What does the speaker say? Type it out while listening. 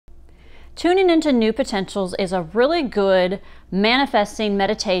Tuning into New Potentials is a really good manifesting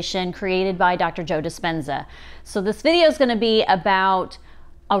meditation created by Dr. Joe Dispenza. So this video is going to be about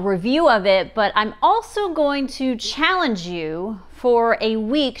a review of it, but I'm also going to challenge you for a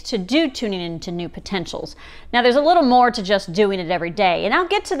week to do Tuning into New Potentials. Now there's a little more to just doing it every day, and I'll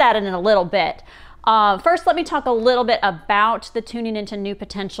get to that in a little bit. First, let me talk a little bit about the Tuning into New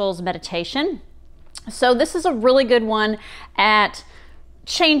Potentials meditation. So this is a really good one at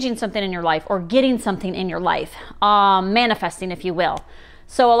changing something in your life or getting something in your life, manifesting, if you will.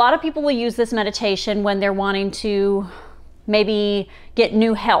 So a lot of people will use this meditation when they're wanting to maybe get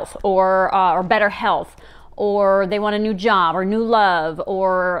new health or better health, or they want a new job or new love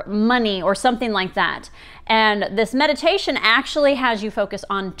or money or something like that. And this meditation actually has you focus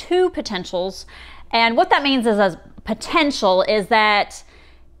on two potentials. And what that means is a potential is that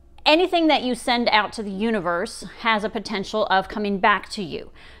anything that you send out to the universe has a potential of coming back to you.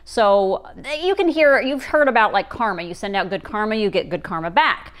 So you've heard about like karma. You send out good karma, you get good karma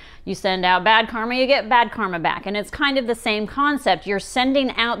back. You send out bad karma, you get bad karma back. And it's kind of the same concept. You're sending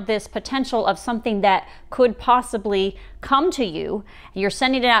out this potential of something that could possibly come to you. You're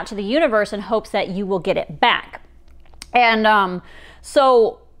sending it out to the universe in hopes that you will get it back. And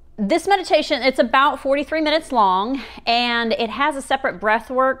so this meditation, it's about 43 minutes long, and it has a separate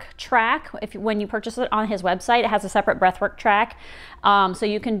breathwork track. When you purchase it on his website, it has a separate breathwork track. So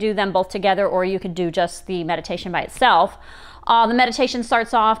you can do them both together, or you can do just the meditation by itself. The meditation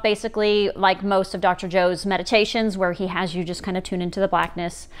starts off basically like most of Dr. Joe's meditations, where he has you just kind of tune into the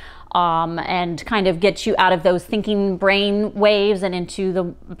blackness and kind of get you out of those thinking brain waves and into the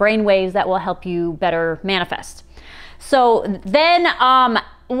brain waves that will help you better manifest. So then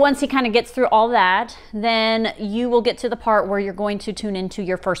once he kind of gets through all that, then you will get to the part where you're going to tune into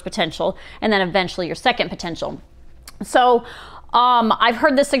your first potential and then eventually your second potential. So I've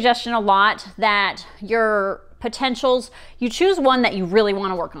heard this suggestion a lot, that your potentials, you choose one that you really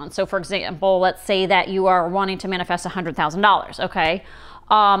want to work on. So for example, let's say that you are wanting to manifest $100,000, okay?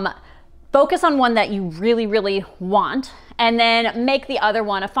 Focus on one that you really, really want, and then make the other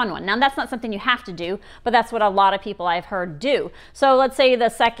one a fun one. Now, that's not something you have to do, but that's what a lot of people I've heard do. So let's say the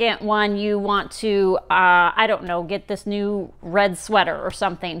second one, you want to, I don't know, get this new red sweater or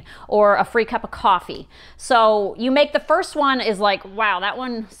something, or a free cup of coffee. So you make the first one is like, wow, that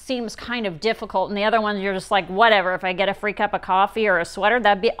one seems kind of difficult. And the other one, you're just like, whatever, if I get a free cup of coffee or a sweater,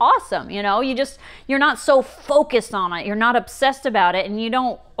 that'd be awesome. You know, you're not so focused on it. You're not obsessed about it, and you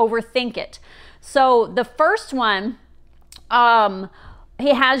don't overthink it. So the first one,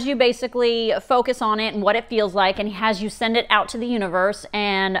 he has you basically focus on it and what it feels like, and he has you send it out to the universe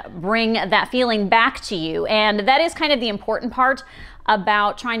and bring that feeling back to you. And that is kind of the important part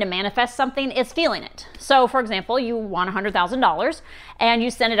about trying to manifest something, is feeling it. So for example, you want $100,000 and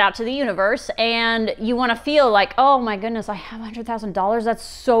you send it out to the universe, and you want to feel like, oh my goodness, I have $100,000. That's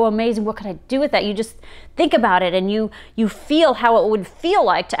so amazing. What could I do with that? You just think about it, and you feel how it would feel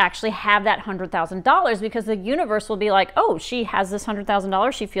like to actually have that $100,000, because the universe will be like, oh, she has this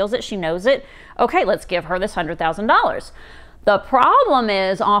 $100,000. She feels it. She knows it. Okay, let's give her this $100,000. The problem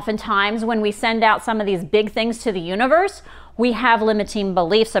is oftentimes when we send out some of these big things to the universe, we have limiting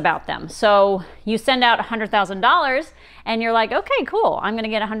beliefs about them. So you send out $100,000 and you're like, okay, cool, I'm going to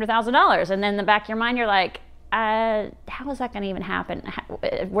get $100,000. And then in the back of your mind, you're like, how is that going to even happen?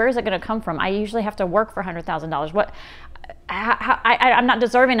 Where is it going to come from? I usually have to work for $100,000. I'm not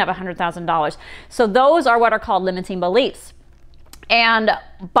deserving of $100,000. So those are what are called limiting beliefs. And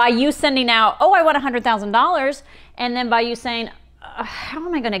by you sending out, oh, I want $100,000, and then by you saying, how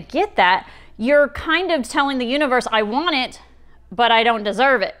am I going to get that? You're kind of telling the universe, I want it, but I don't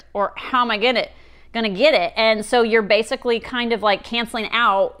deserve it. Or how am I going to get it? And so you're basically kind of like canceling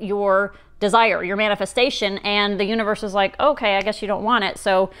out your desire, your manifestation, and the universe is like, okay, I guess you don't want it,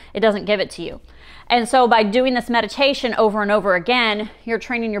 so it doesn't give it to you. And so by doing this meditation over and over again, you're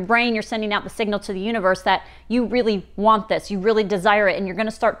training your brain, you're sending out the signal to the universe that you really want this, you really desire it, and you're going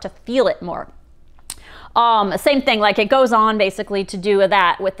to start to feel it more. Same thing, like it goes on basically to do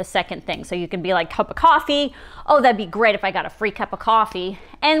that with the second thing. So you can be like, cup of coffee, oh, that'd be great if I got a free cup of coffee.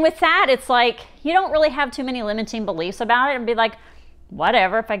 And with that, it's like, you don't really have too many limiting beliefs about it, and be like,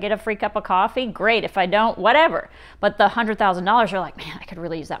 whatever, if I get a free cup of coffee, great. If I don't, whatever. But the $100,000, you're like, man, I could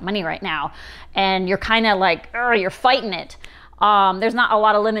really use that money right now. And you're kind of like, you're fighting it. There's not a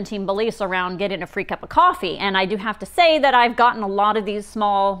lot of limiting beliefs around getting a free cup of coffee. And I do have to say that I've gotten a lot of these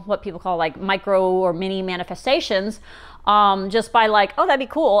small, what people call like micro or mini manifestations, just by like, oh, that'd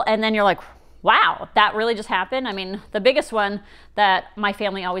be cool. And then you're like, wow, that really just happened. I mean, the biggest one that my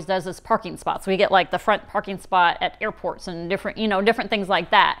family always does is parking spots. We get like the front parking spot at airports and different, different things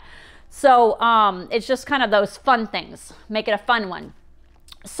like that. So it's just kind of those fun things. Make it a fun one.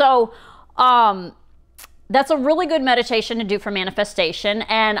 So that's a really good meditation to do for manifestation.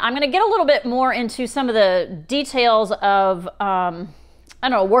 And I'm going to get a little bit more into some of the details of, I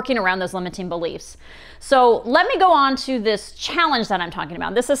don't know, working around those limiting beliefs. So let me go on to this challenge that I'm talking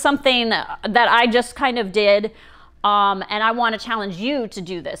about. This is something that I just kind of did. And I want to challenge you to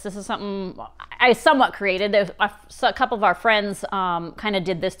do this. This is something I somewhat created. A couple of our friends kind of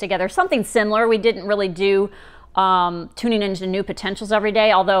did this together. Something similar. We didn't really do tuning into new potentials every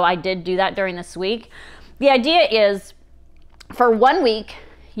day, although I did do that during this week. The idea is for 1 week,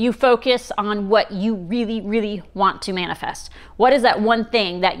 you focus on what you really, really want to manifest. What is that one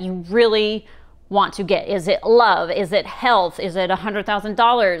thing that you really want to get? Is it love? Is it health? Is it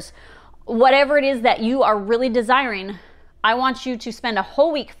 $100,000? Whatever it is that you are really desiring, I want you to spend a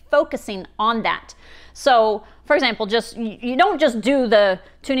whole week focusing on that. So, for example, you don't just do the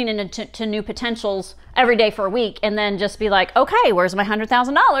tuning into new potentials every day for a week and then just be like, okay, where's my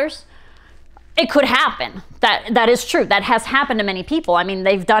 $100,000? It could happen. That is true. That has happened to many people. I mean,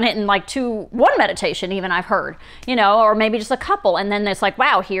 they've done it in like one meditation even, I've heard, you know, or maybe just a couple. And then it's like,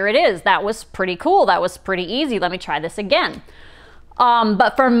 wow, here it is. That was pretty cool. That was pretty easy. Let me try this again.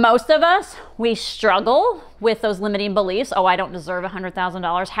 But for most of us, we struggle with those limiting beliefs. Oh, I don't deserve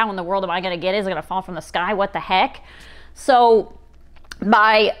 $100,000. How in the world am I going to get it? Is it going to fall from the sky? What the heck? So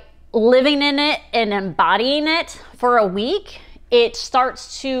by living in it and embodying it for a week, it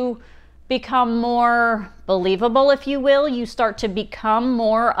starts to become more believable, if you will. You start to become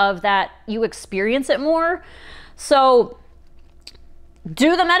more of that, you experience it more. So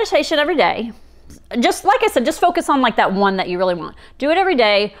do the meditation every day. Just like I said, just focus on like that one that you really want. Do it every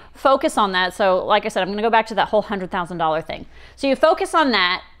day, focus on that. So like I said, I'm gonna go back to that whole $100,000 thing. So you focus on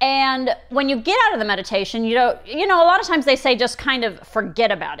that, and when you get out of the meditation, you know, a lot of times they say just kind of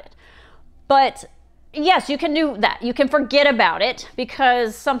forget about it. But yes, you can do that. You can forget about it,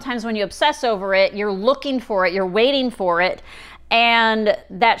 because sometimes when you obsess over it, you're looking for it, you're waiting for it, and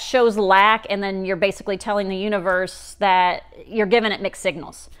that shows lack, and then you're basically telling the universe that you're giving it mixed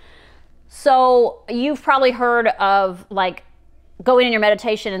signals. So you've probably heard of like going in your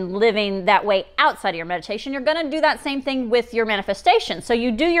meditation and living that way outside of your meditation. You're going to do that same thing with your manifestation. So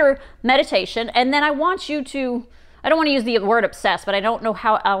you do your meditation, and then I want you to, I don't want to use the word obsess, but I don't know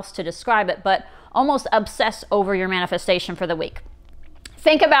how else to describe it, but almost obsess over your manifestation for the week.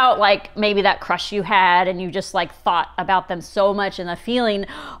 Think about like maybe that crush you had and you just like thought about them so much, and the feeling,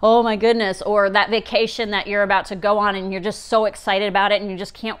 oh my goodness, or that vacation that you're about to go on and you're just so excited about it and you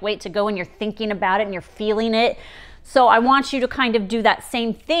just can't wait to go, and you're thinking about it and you're feeling it. So I want you to kind of do that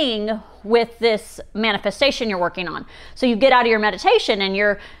same thing with this manifestation you're working on. So you get out of your meditation and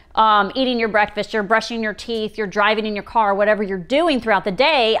you're eating your breakfast, you're brushing your teeth, you're driving in your car, whatever you're doing throughout the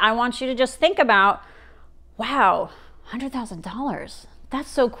day. I want you to just think about, wow, $100,000. That's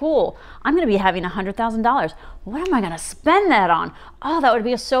so cool. I'm going to be having $100,000. What am I going to spend that on? Oh, that would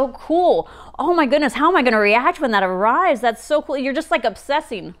be so cool. Oh my goodness, how am I going to react when that arrives? That's so cool. You're just like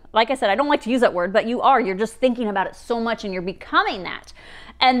obsessing. Like I said, I don't like to use that word, but you are. You're just thinking about it so much, and you're becoming that.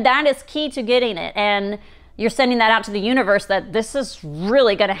 And that is key to getting it. And you're sending that out to the universe that this is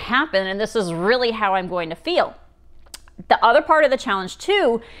really going to happen, and this is really how I'm going to feel. The other part of the challenge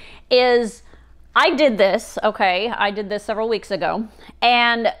too is, I did this, okay, I did this several weeks ago,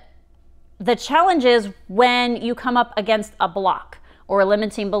 and the challenge is when you come up against a block or a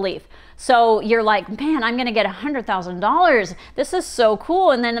limiting belief. So you're like, man, I'm gonna get $100,000. This is so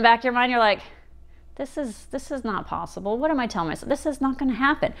cool. And then in the back of your mind, you're like, this is not possible. What am I telling myself? This is not gonna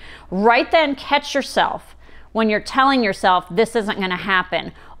happen. Right then, catch yourself when you're telling yourself this isn't gonna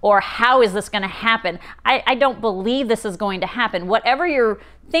happen, or how is this gonna happen? I don't believe this is going to happen. Whatever you're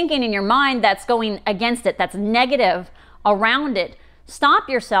thinking in your mind that's going against it, that's negative around it, stop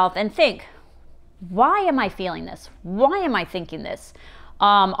yourself and think, why am I feeling this? Why am I thinking this?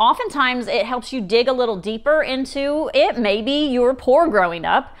 Oftentimes it helps you dig a little deeper into it. Maybe you were poor growing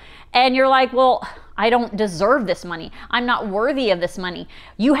up and you're like, well, I don't deserve this money. I'm not worthy of this money.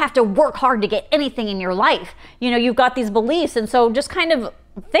 You have to work hard to get anything in your life. You know, you've got these beliefs. And so just kind of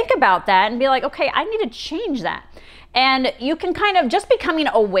think about that and be like, okay, I need to change that. And you can kind of just becoming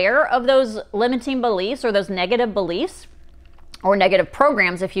aware of those limiting beliefs or those negative beliefs or negative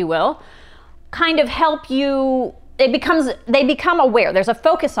programs, if you will, kind of help you. They become aware. There's a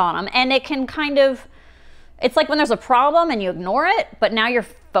focus on them, and it can kind of, it's like when there's a problem and you ignore it, but now you're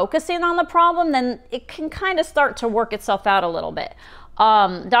focusing on the problem, then it can kind of start to work itself out a little bit.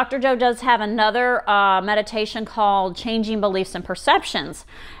 Dr. Joe does have another meditation called Changing Beliefs and Perceptions.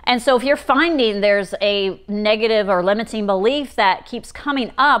 And so if you're finding there's a negative or limiting belief that keeps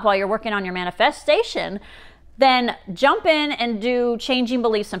coming up while you're working on your manifestation, then jump in and do Changing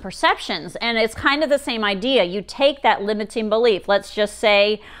Beliefs and Perceptions. And it's kind of the same idea. You take that limiting belief. Let's just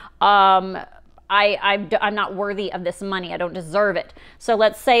say, I'm not worthy of this money. I don't deserve it. So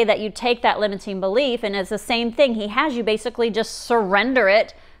let's say that you take that limiting belief, and it's the same thing. He has you basically just surrender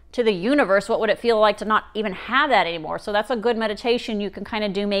it to the universe. What would it feel like to not even have that anymore? So that's a good meditation you can kind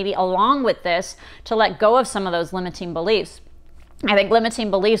of do maybe along with this to let go of some of those limiting beliefs. I think limiting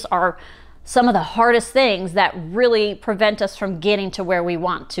beliefs are some of the hardest things that really prevent us from getting to where we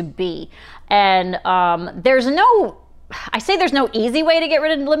want to be. And there's no easy way to get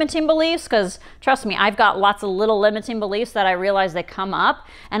rid of limiting beliefs, because trust me, I've got lots of little limiting beliefs that I realize they come up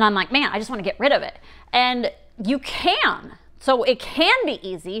and I'm like, man, I just want to get rid of it. And you can. So it can be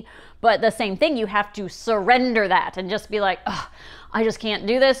easy, but the same thing, you have to surrender that and just be like, oh, I just can't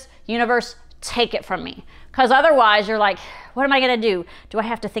do this. Universe, take it from me. Because otherwise you're like, what am I going to do? Do I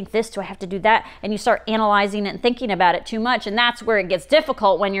have to think this? Do I have to do that? And you start analyzing it and thinking about it too much. And that's where it gets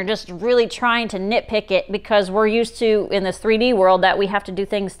difficult, when you're just really trying to nitpick it, because we're used to, in this 3D world, that we have to do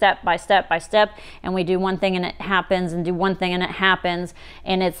things step by step by step. And we do one thing and it happens, and do one thing and it happens.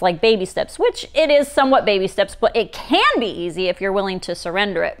 And it's like baby steps, which it is somewhat baby steps, but it can be easy if you're willing to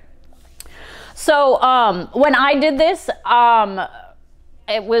surrender it. So when I did this,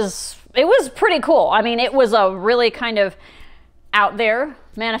 it was pretty cool. I mean, it was a really kind of out there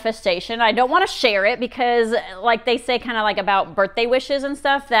manifestation. I don't want to share it because, like they say, kind of like about birthday wishes and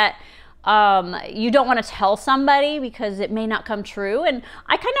stuff, that you don't want to tell somebody because it may not come true. And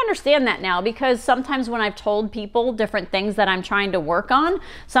I kind of understand that now, because sometimes when I've told people different things that I'm trying to work on,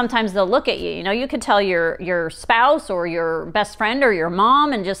 sometimes they'll look at you. You know, you could tell your spouse or your best friend or your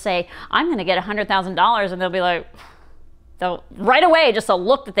mom and just say, I'm going to get $100,000, and they'll be like, right away, just a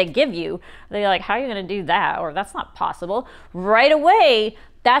look that they give you, they're like, how are you going to do that? Or that's not possible. Right away,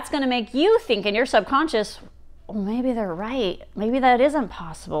 that's going to make you think in your subconscious, well, maybe they're right. Maybe that isn't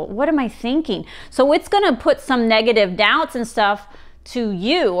possible. What am I thinking? So it's going to put some negative doubts and stuff to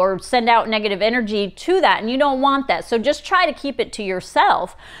you, or send out negative energy to that, and you don't want that. So just try to keep it to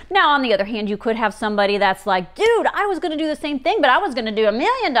yourself. Now, on the other hand, you could have somebody that's like, dude, I was going to do the same thing, but I was going to do $1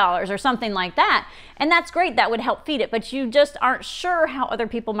 million or something like that. And that's great. That would help feed it, but you just aren't sure how other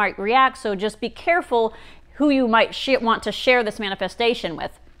people might react. So just be careful who you might want to share this manifestation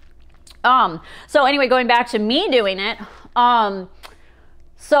with. So anyway, going back to me doing it,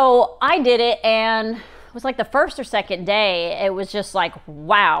 so I did it, and it was like the first or second day, it was just like,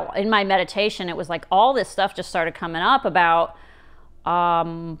 wow. In my meditation, it was like all this stuff just started coming up about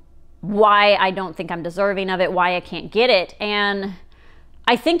why I don't think I'm deserving of it, why I can't get it. And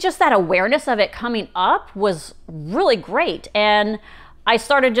I think just that awareness of it coming up was really great. And I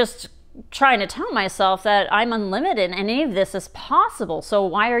started just trying to tell myself that I'm unlimited and any of this is possible. So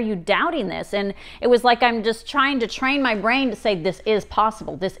why are you doubting this? And it was like I'm just trying to train my brain to say, this is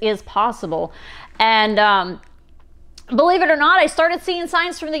possible. This is possible. And believe it or not, I started seeing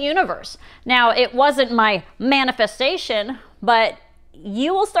signs from the universe. Now, it wasn't my manifestation, but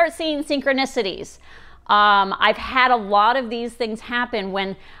you will start seeing synchronicities. I've had a lot of these things happen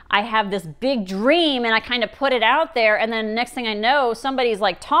when I have this big dream and I kind of put it out there, and then next thing I know, somebody's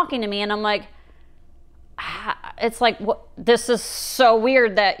like talking to me, and I'm like, it's like, what? This is so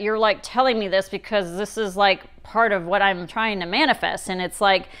weird that you're like telling me this, because this is like part of what I'm trying to manifest. And it's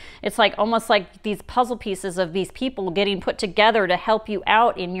like almost like these puzzle pieces of these people getting put together to help you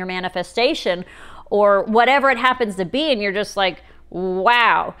out in your manifestation or whatever it happens to be. And you're just like,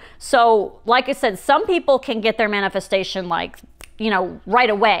 wow. So like I said, some people can get their manifestation like, you know, right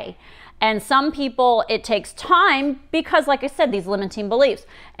away. And some people, it takes time because, like I said, these limiting beliefs.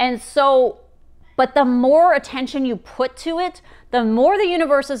 And so, but the more attention you put to it, the more the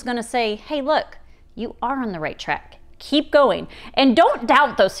universe is going to say, hey, look, you are on the right track. Keep going. And don't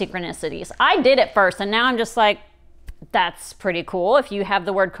doubt those synchronicities. I did at first, and now I'm just like, that's pretty cool. If you have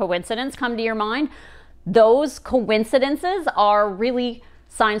the word coincidence come to your mind, those coincidences are really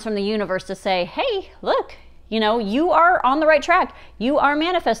signs from the universe to say, hey, look, you know, you are on the right track. You are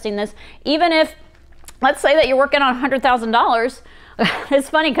manifesting this. Even if, let's say that you're working on $100,000. It's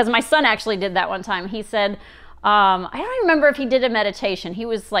funny because my son actually did that one time. He said, I don't even remember if he did a meditation. He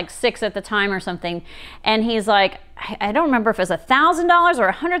was like 6 at the time or something. And he's like, I don't remember if it was $1,000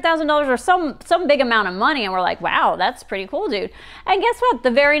 or $100,000 or some big amount of money. And we're like, wow, that's pretty cool, dude. And guess what?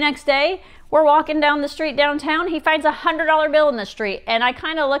 The very next day, we're walking down the street downtown. He finds a $100 bill in the street. And I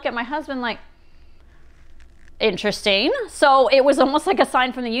kind of look at my husband like, interesting. So it was almost like a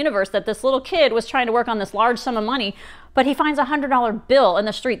sign from the universe that this little kid was trying to work on this large sum of money, but he finds a $100 bill in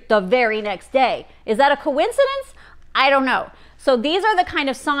the street the very next day. Is that a coincidence? I don't know. So these are the kind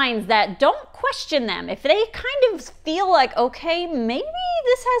of signs that don't question them. If they kind of feel like, okay, maybe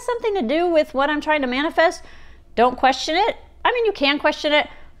this has something to do with what I'm trying to manifest, don't question it. I mean, you can question it,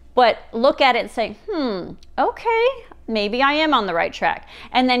 but look at it and say, okay, maybe I am on the right track.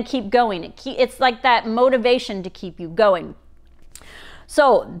 And then keep going. It's like that motivation to keep you going.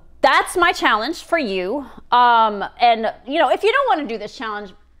 So that's my challenge for you. And you know, if you don't want to do this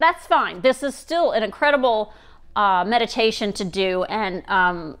challenge, that's fine. This is still an incredible meditation to do. And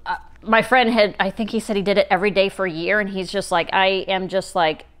my friend I think he said he did it every day for a year. And he's just like, I am just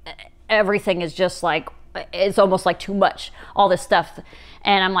like, everything is just like, it's almost like too much, all this stuff.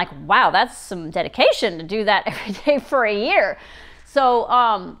 And I'm like, wow, that's some dedication to do that every day for a year. So,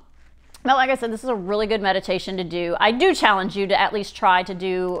 but like I said, this is a really good meditation to do. I do challenge you to at least try to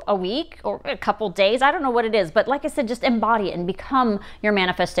do a week or a couple days. I don't know what it is, but like I said, just embody it and become your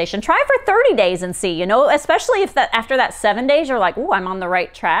manifestation. Try for 30 days and see, you know, especially if after that 7 days, you're like, oh, I'm on the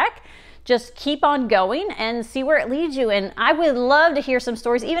right track. Just keep on going and see where it leads you. And I would love to hear some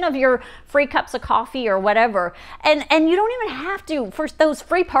stories, even of your free cups of coffee or whatever. And you don't even have to, for those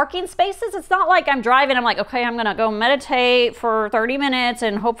free parking spaces, it's not like I'm driving, I'm like, okay, I'm gonna go meditate for 30 minutes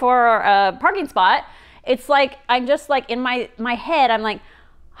and hope for a parking spot. It's like, I'm just like in my head, I'm like,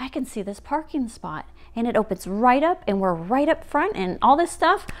 I can see this parking spot and it opens right up and we're right up front and all this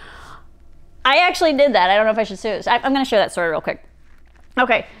stuff. I actually did that. I don't know if I should say this. I'm gonna share that story real quick.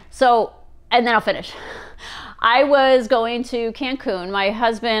 Okay, so, and then I'll finish. I was going to Cancun. My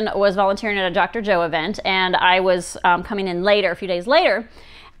husband was volunteering at a Dr. Joe event, and I was coming in later, a few days later.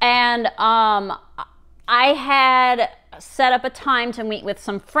 And I had set up a time to meet with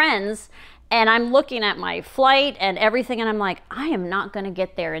some friends, and I'm looking at my flight and everything, and I'm like, I am not going to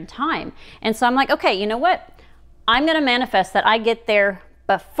get there in time. And so I'm like, okay, you know what? I'm going to manifest that I get there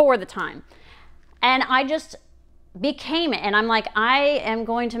before the time. And I just became it. And I'm like, I am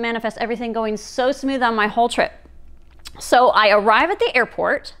going to manifest everything going so smooth on my whole trip. So I arrive at the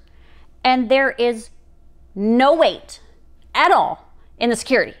airport and there is no wait at all in the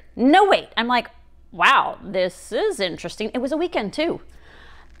security. No wait. I'm like, wow, this is interesting. It was a weekend too.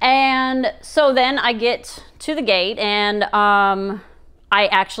 And so then I get to the gate and I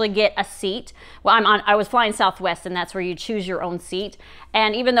actually get a seat. Well, I was flying Southwest, and that's where you choose your own seat.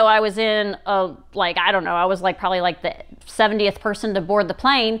 And even though I was in like, I don't know, I was like probably like the 70th person to board the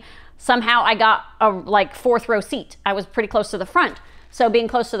plane, somehow I got a like 4th row seat. I was pretty close to the front. So being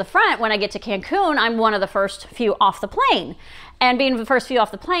close to the front, when I get to Cancun, I'm one of the first few off the plane. And being the first few off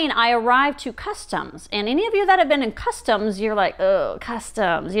the plane, I arrived to customs. And any of you that have been in customs, you're like, oh,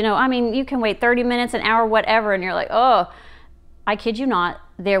 customs. You know, I mean, you can wait 30 minutes, an hour, whatever, and you're like, oh, I kid you not,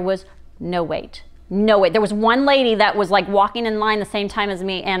 there was no wait. No wait. There was one lady that was like walking in line the same time as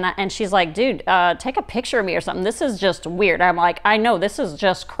me, and she's like, dude, take a picture of me or something. This is just weird. I'm like, I know, this is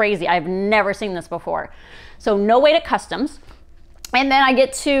just crazy. I've never seen this before. So no wait at customs. And then I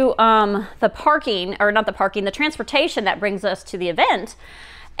get to the parking, or not the parking, the transportation that brings us to the event.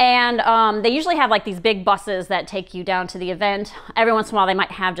 And they usually have like these big buses that take you down to the event. Every once in a while, they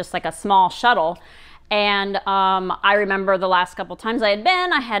might have just like a small shuttle. And I remember the last couple times I had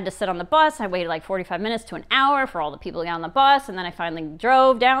been, I had to sit on the bus. I waited like 45 minutes to an hour for all the people to get on the bus. And then I finally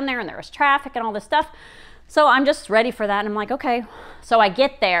drove down there and there was traffic and all this stuff. So I'm just ready for that. And I'm like, okay. So I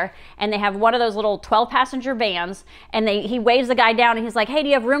get there and they have one of those little 12-passenger vans, and he waves the guy down and he's like, hey, do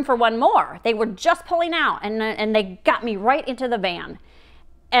you have room for one more? They were just pulling out, and they got me right into the van.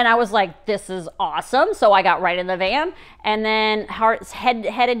 And I was like, this is awesome. So I got right in the van and then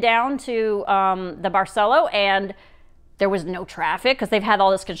headed down to the Barcelo, and there was no traffic because they've had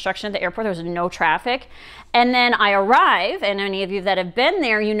all this construction at the airport. There was no traffic. And then I arrive, and any of you that have been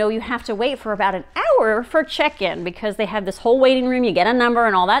there, you know you have to wait for about an hour for check-in because they have this whole waiting room. You get a number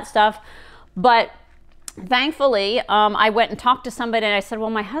and all that stuff. But thankfully, I went and talked to somebody, and I said, well,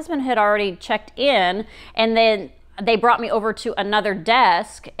 my husband had already checked in, and then they brought me over to another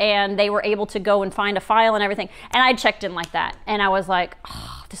desk and they were able to go and find a file and everything. And I checked in like that. And I was like,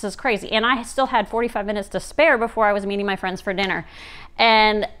 oh, this is crazy. And I still had 45 minutes to spare before I was meeting my friends for dinner.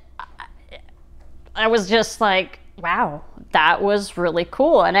 And I was just like, wow, that was really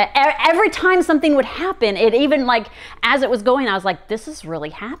cool. And every time something would happen, it even like, as it was going, I was like, this is really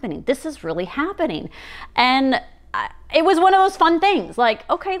happening. This is really happening. And it was one of those fun things. Like,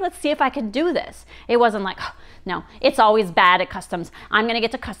 okay, let's see if I can do this. It wasn't like, oh, no, it's always bad at customs. I'm going to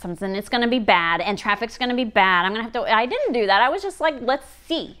get to customs and it's going to be bad and traffic's going to be bad. I'm going to have to, I didn't do that. I was just like, let's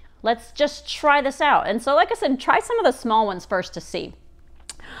see. Let's just try this out. And so, like I said, try some of the small ones first to see.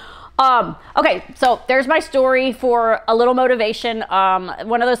 Okay, so there's my story for a little motivation.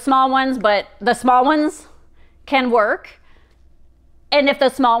 One of those small ones, but the small ones can work. And if the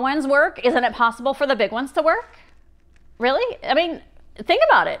small ones work, isn't it possible for the big ones to work? Really? I mean, think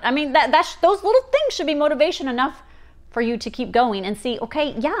about it. I mean, those little things should be motivation enough for you to keep going and see,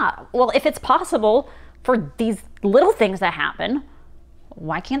 okay, yeah, well, if it's possible for these little things that happen,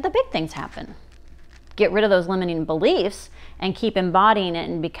 why can't the big things happen? Get rid of those limiting beliefs and keep embodying it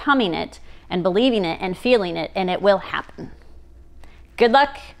and becoming it and believing it and feeling it, and it will happen. Good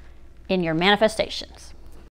luck in your manifestations.